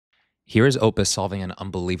Here is Opus solving an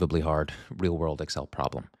unbelievably hard real-world Excel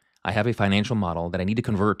problem. I have a financial model that I need to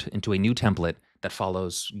convert into a new template that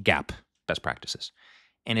follows GAAP best practices.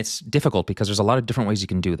 And it's difficult because there's a lot of different ways you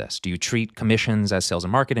can do this. Do you treat commissions as sales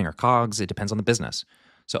and marketing or COGS? It depends on the business.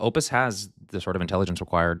 So Opus has the sort of intelligence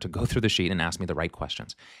required to go through the sheet and ask me the right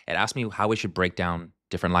questions. It asked me how we should break down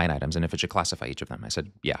different line items and if it should classify each of them. I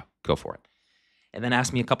said, yeah, go for it. And then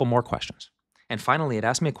asked me a couple more questions. And finally, it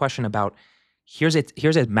asked me a question about here's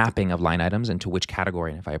a mapping of line items into which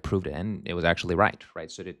category and if I approved it. And it was actually right?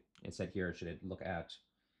 So it said here, should it look at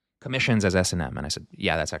commissions as S&M? And I said,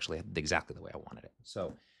 yeah, that's actually exactly the way I wanted it.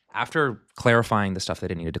 So after clarifying the stuff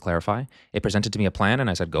that it needed to clarify, it presented to me a plan and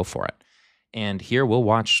I said, go for it. And here we'll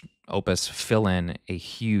watch Opus fill in a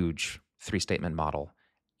huge 3-statement model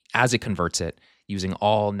as it converts it using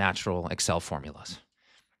all natural Excel formulas.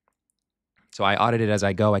 So I audit it as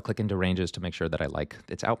I go. I click into ranges to make sure that I like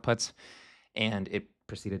its outputs. And it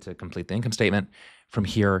proceeded to complete the income statement. From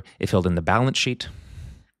here, it filled in the balance sheet.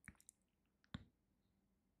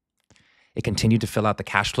 It continued to fill out the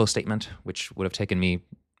cash flow statement, which would have taken me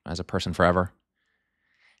as a person forever.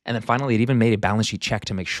 And then finally, it even made a balance sheet check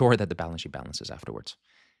to make sure that the balance sheet balances afterwards.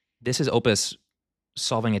 This is Opus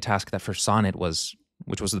solving a task that for Sonnet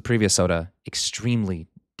which was the previous SOTA, extremely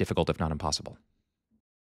difficult, if not impossible.